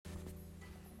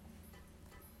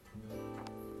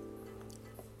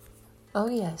Oh,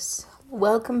 yes.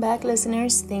 Welcome back,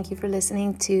 listeners. Thank you for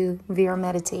listening to Vera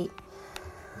Meditate.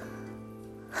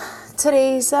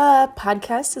 Today's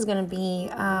podcast is going to be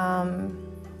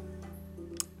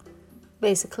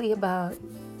basically about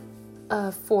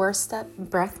a 4-step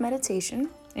breath meditation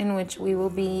in which we will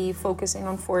be focusing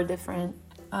on 4 different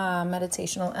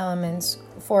meditational elements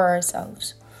for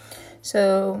ourselves.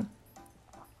 So,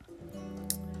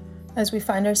 as we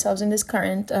find ourselves in this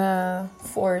current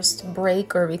forced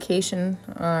break or vacation,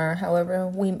 or however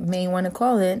we may want to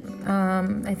call it,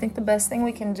 I think the best thing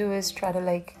we can do is try to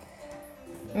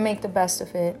make the best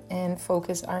of it and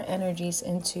focus our energies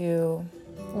into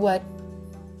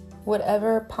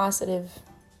whatever positive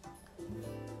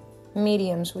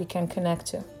mediums we can connect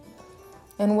to.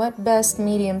 And what best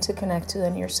medium to connect to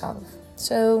than yourself?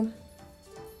 So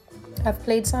I've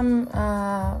played some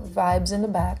vibes in the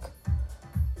back,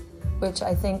 which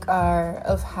I think are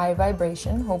of high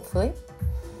vibration, hopefully.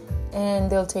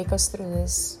 And they'll take us through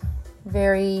this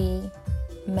very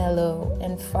mellow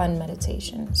and fun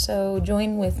meditation. So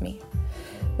join with me.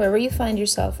 Wherever you find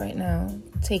yourself right now,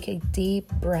 take a deep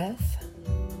breath.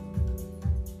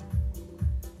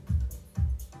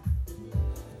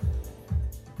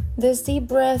 This deep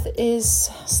breath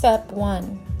is step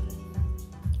 1,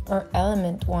 or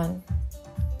element 1.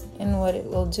 And what it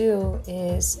will do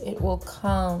is it will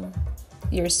calm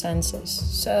your senses.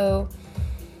 So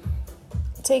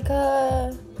take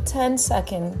a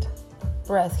 10-second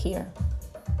breath here.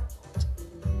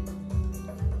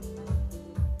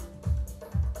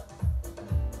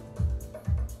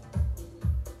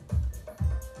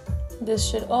 This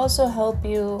should also help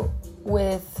you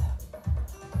with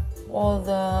all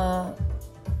the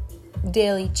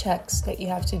daily checks that you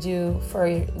have to do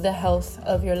for the health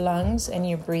of your lungs and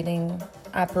your breathing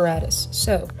apparatus.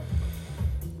 So,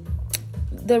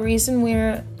 the reason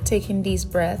we're taking these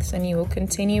breaths, and you will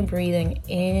continue breathing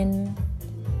in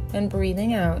and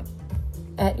breathing out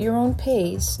at your own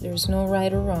pace, there's no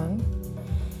right or wrong,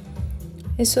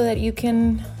 is so that you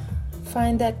can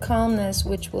find that calmness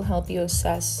which will help you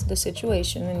assess the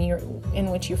situation in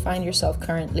which you find yourself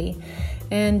currently,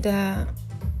 and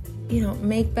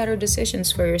make better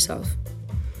decisions for yourself.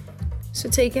 So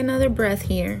take another breath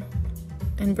here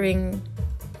and bring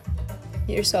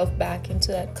yourself back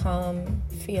into that calm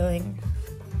feeling.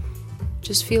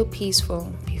 Just feel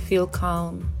peaceful, feel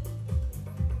calm.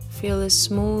 Feel the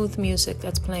smooth music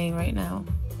that's playing right now.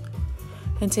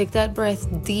 And take that breath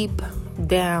deep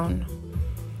down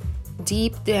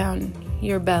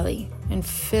your belly, and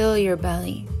fill your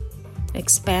belly,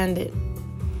 expand it,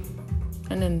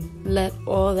 and then let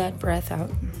all that breath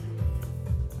out.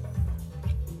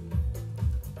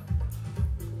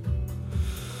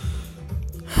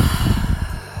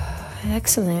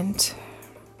 Excellent.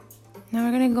 Now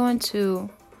we're going to go into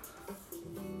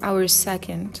our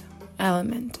second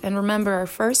element. And remember, our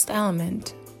first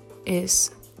element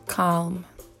is calm.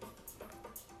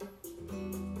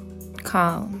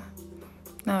 Calm.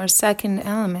 Now our second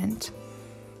element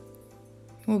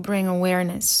will bring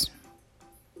awareness.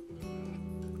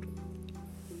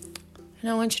 And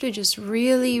I want you to just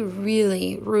really,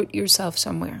 really root yourself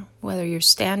somewhere. Whether you're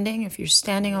standing, if you're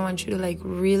standing, I want you to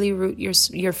really root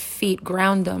your feet,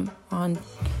 ground them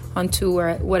onto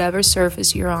whatever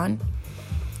surface you're on.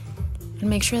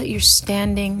 And make sure that you're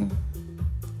standing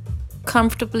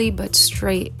comfortably but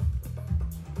straight.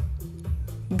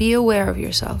 Be aware of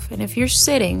yourself. And if you're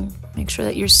sitting, make sure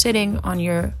that you're sitting on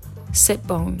your sit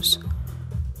bones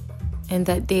and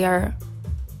that they are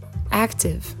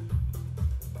active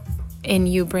in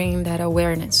you bringing that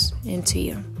awareness into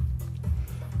you.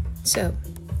 So,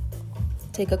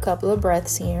 take a couple of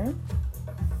breaths here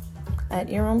at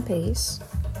your own pace.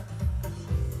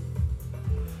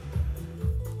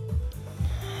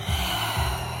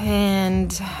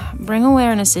 And bring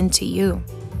awareness into you.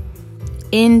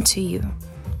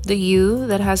 The you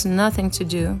that has nothing to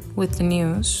do with the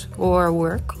news or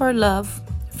work or love,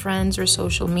 friends or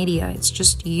social media. It's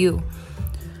just you.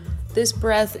 This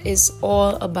breath is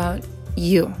all about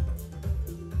you.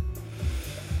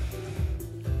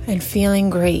 And feeling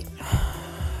great.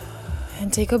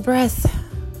 And take a breath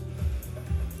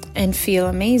and feel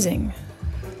amazing.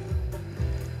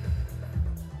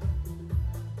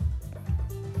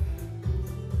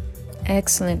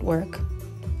 Excellent work.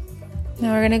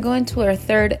 Now we're going to go into our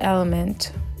third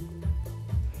element.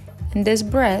 And this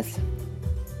breath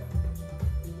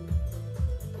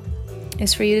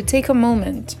is for you to take a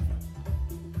moment.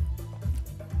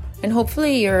 And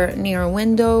hopefully you're near a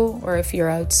window, or if you're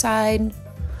outside,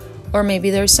 or maybe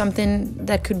there's something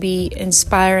that could be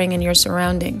inspiring in your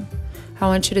surrounding. I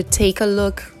want you to take a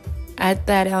look at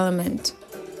that element.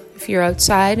 If you're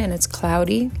outside and it's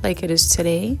cloudy like it is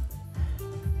today,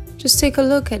 just take a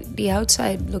look at the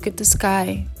outside. Look at the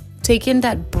sky. Take in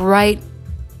that bright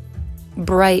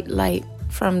light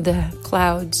from the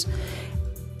clouds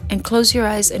and close your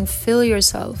eyes and fill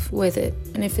yourself with it.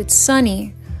 And if it's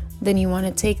sunny, then you want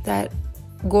to take that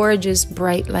gorgeous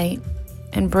bright light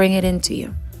and bring it into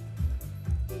you.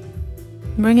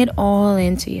 Bring it all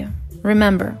into you.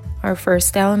 Remember, our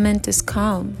first element is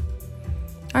calm.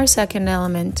 Our second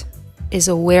element is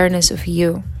awareness of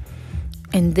you.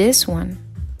 And this one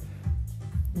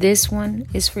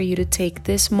is for you to take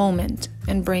this moment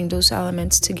and bring those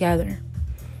elements together.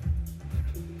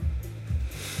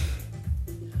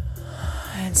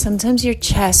 And sometimes your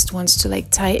chest wants to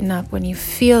tighten up. When you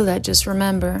feel that, just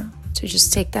remember to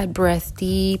just take that breath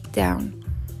deep down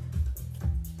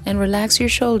and relax your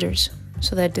shoulders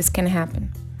so that this can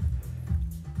happen.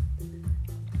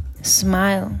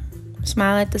 Smile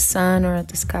at the sun or at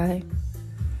the sky.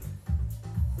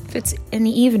 If it's in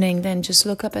the evening, then just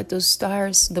look up at those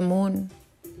stars, the moon,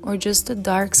 or just the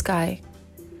dark sky.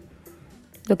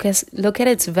 Look at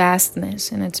its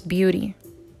vastness and its beauty,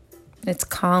 its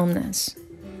calmness.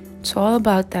 It's all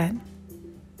about that.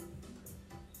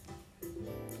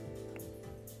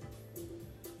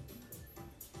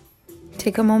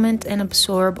 Take a moment and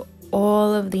absorb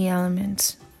all of the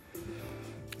elements,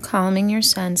 calming your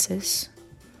senses,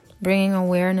 bringing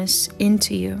awareness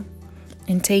into you,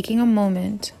 and taking a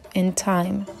moment in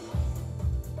time.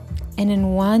 And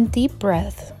in one deep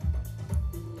breath,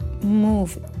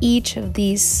 move each of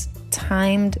these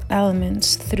timed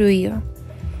elements through you.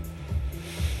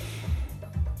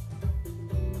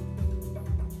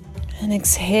 And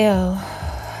exhale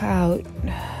out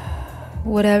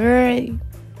whatever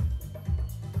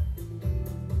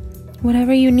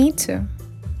you need to.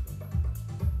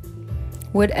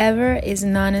 Whatever is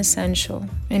non-essential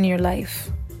in your life,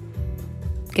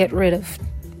 get rid of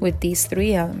with these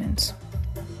three elements.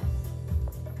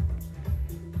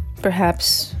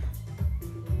 Perhaps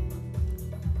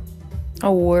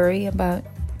a worry about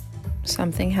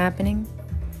something happening,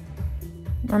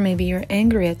 or maybe you're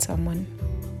angry at someone.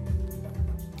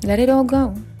 Let it all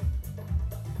go.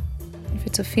 If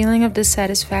it's a feeling of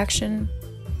dissatisfaction,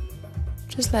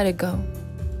 just let it go.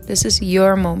 This is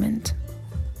your moment.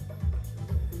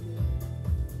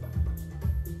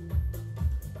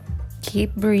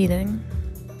 Keep breathing.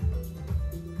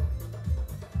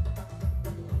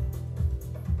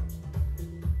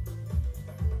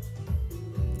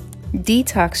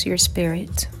 Detox your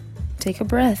spirit. Take a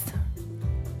breath.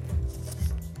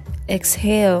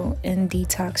 Exhale and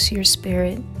detox your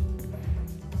spirit.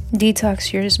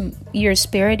 Detox your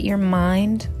spirit, your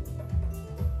mind.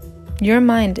 Your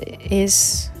mind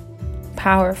is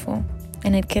powerful,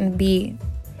 and it can be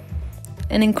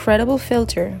an incredible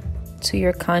filter to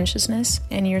your consciousness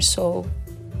and your soul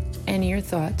and your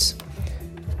thoughts.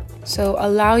 So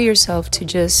allow yourself to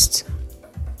just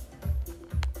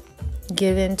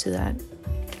give into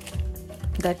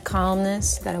that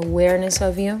calmness, that awareness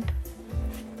of you,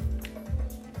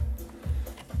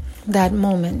 that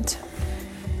moment.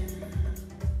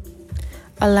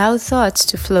 Allow thoughts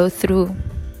to flow through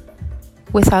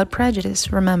without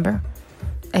prejudice. Remember,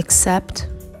 accept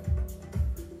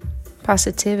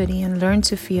positivity and learn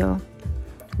to feel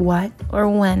what or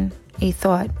when a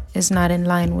thought is not in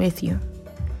line with you,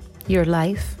 your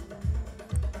life,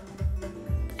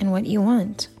 and what you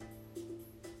want.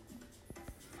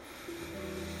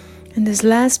 And this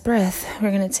last breath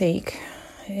we're going to take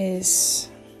it's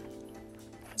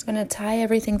going to tie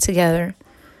everything together,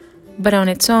 but on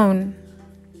its own,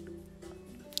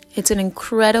 it's an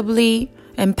incredibly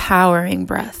empowering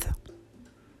breath.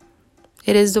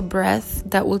 It is the breath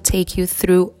that will take you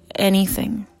through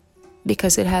anything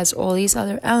because it has all these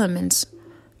other elements,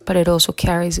 but it also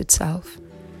carries itself.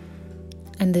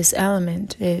 And this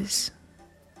element is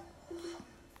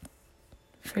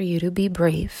for you to be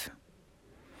brave.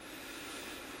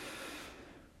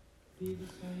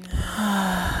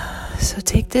 So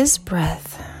take this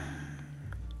breath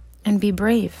and be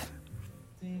brave.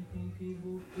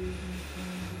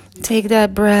 Take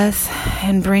that breath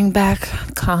and bring back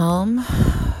calm.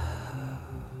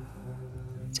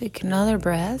 Take another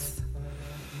breath.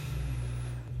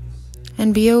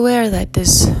 And be aware that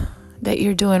that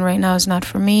you're doing right now is not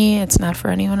for me, it's not for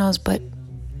anyone else, but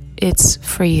it's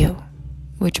for you,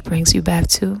 which brings you back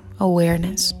to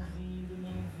awareness.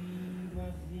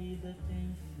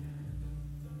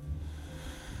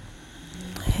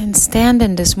 And stand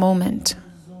in this moment.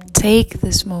 Take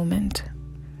this moment.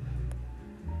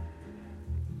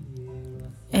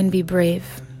 And be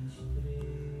brave.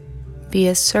 Be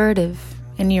assertive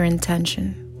in your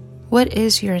intention. What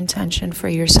is your intention for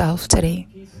yourself today?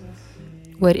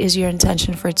 What is your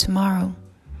intention for tomorrow?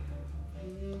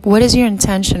 What is your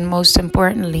intention, most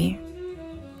importantly,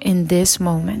 in this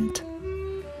moment?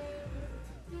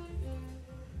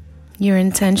 Your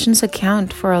intentions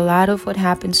account for a lot of what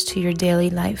happens to your daily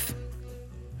life,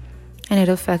 and it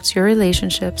affects your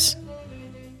relationships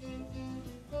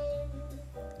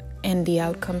and the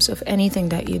outcomes of anything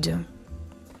that you do.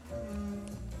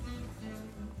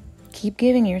 Keep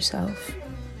giving yourself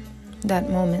that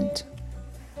moment.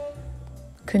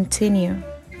 Continue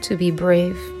to be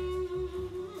brave.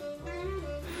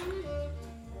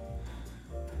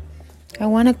 I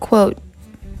want to quote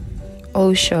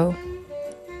Osho.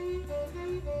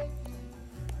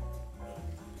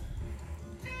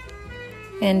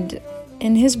 And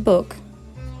in his book,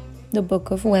 The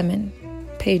Book of Women,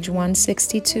 page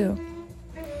 162,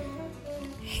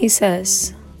 he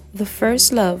says, the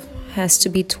first love has to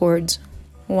be towards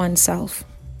oneself.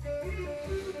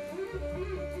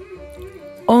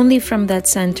 Only from that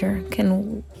center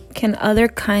can other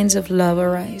kinds of love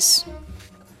arise.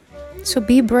 So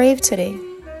be brave today.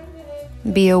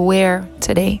 Be aware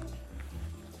today.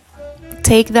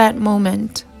 Take that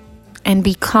moment and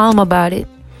be calm about it.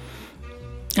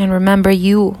 And remember,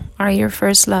 you are your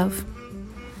first love.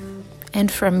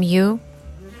 And from you,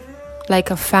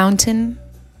 like a fountain,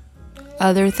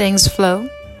 other things flow,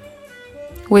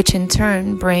 which in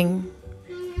turn bring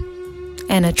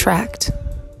and attract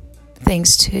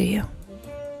things to you.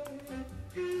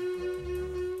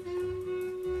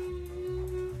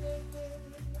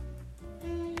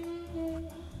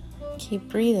 Keep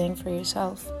breathing for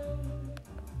yourself.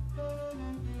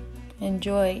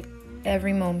 Enjoy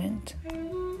every moment.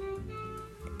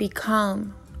 Be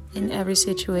calm in every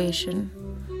situation.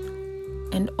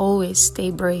 And always stay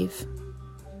brave.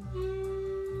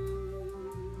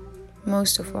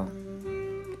 Most of all,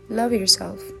 love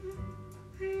yourself.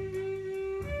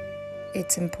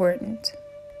 It's important.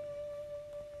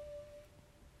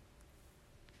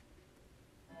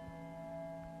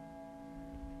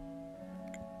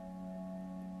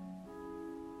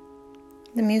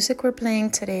 The music we're playing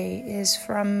today is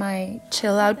from my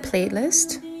chill out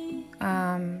playlist.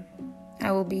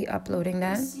 I will be uploading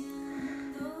that.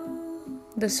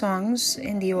 The songs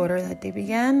in the order that they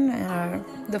began are,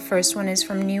 the first one is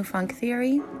from New Funk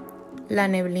Theory, La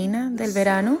Neblina del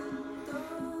Verano.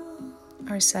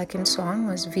 Our second song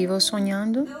was Vivo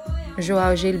Soñando,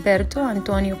 João Gilberto,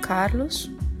 Antonio Carlos.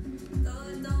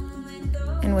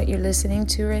 And what you're listening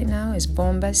to right now is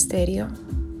Bomba Estéreo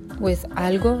with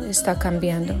Algo Está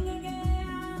Cambiando.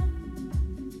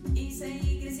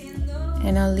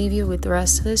 And I'll leave you with the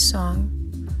rest of this song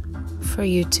for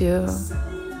you to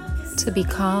be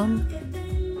calm,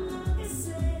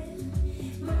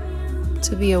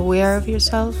 to be aware of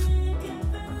yourself,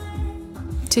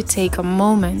 to take a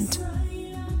moment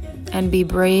and be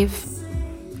brave,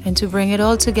 and to bring it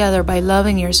all together by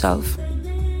loving yourself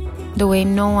the way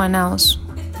no one else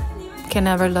can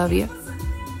ever love you.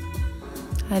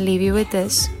 I leave you with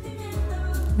this.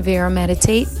 Vera,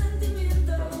 meditate.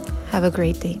 Have a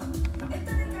great day.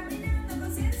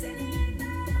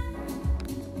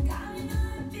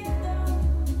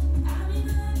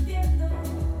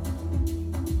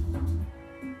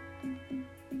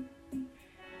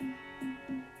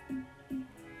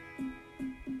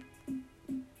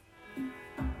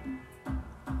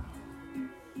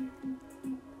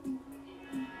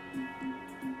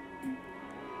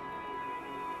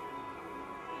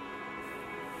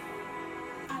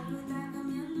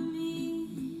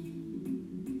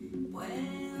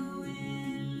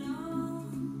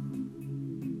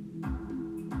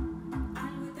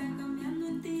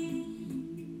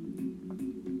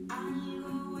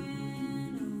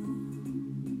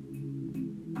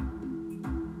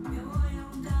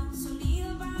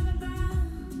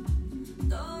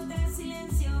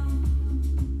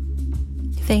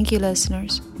 Thank you,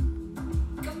 listeners.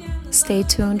 Stay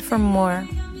tuned for more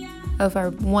of our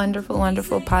wonderful,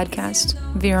 wonderful podcast,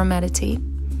 Vera Meditate.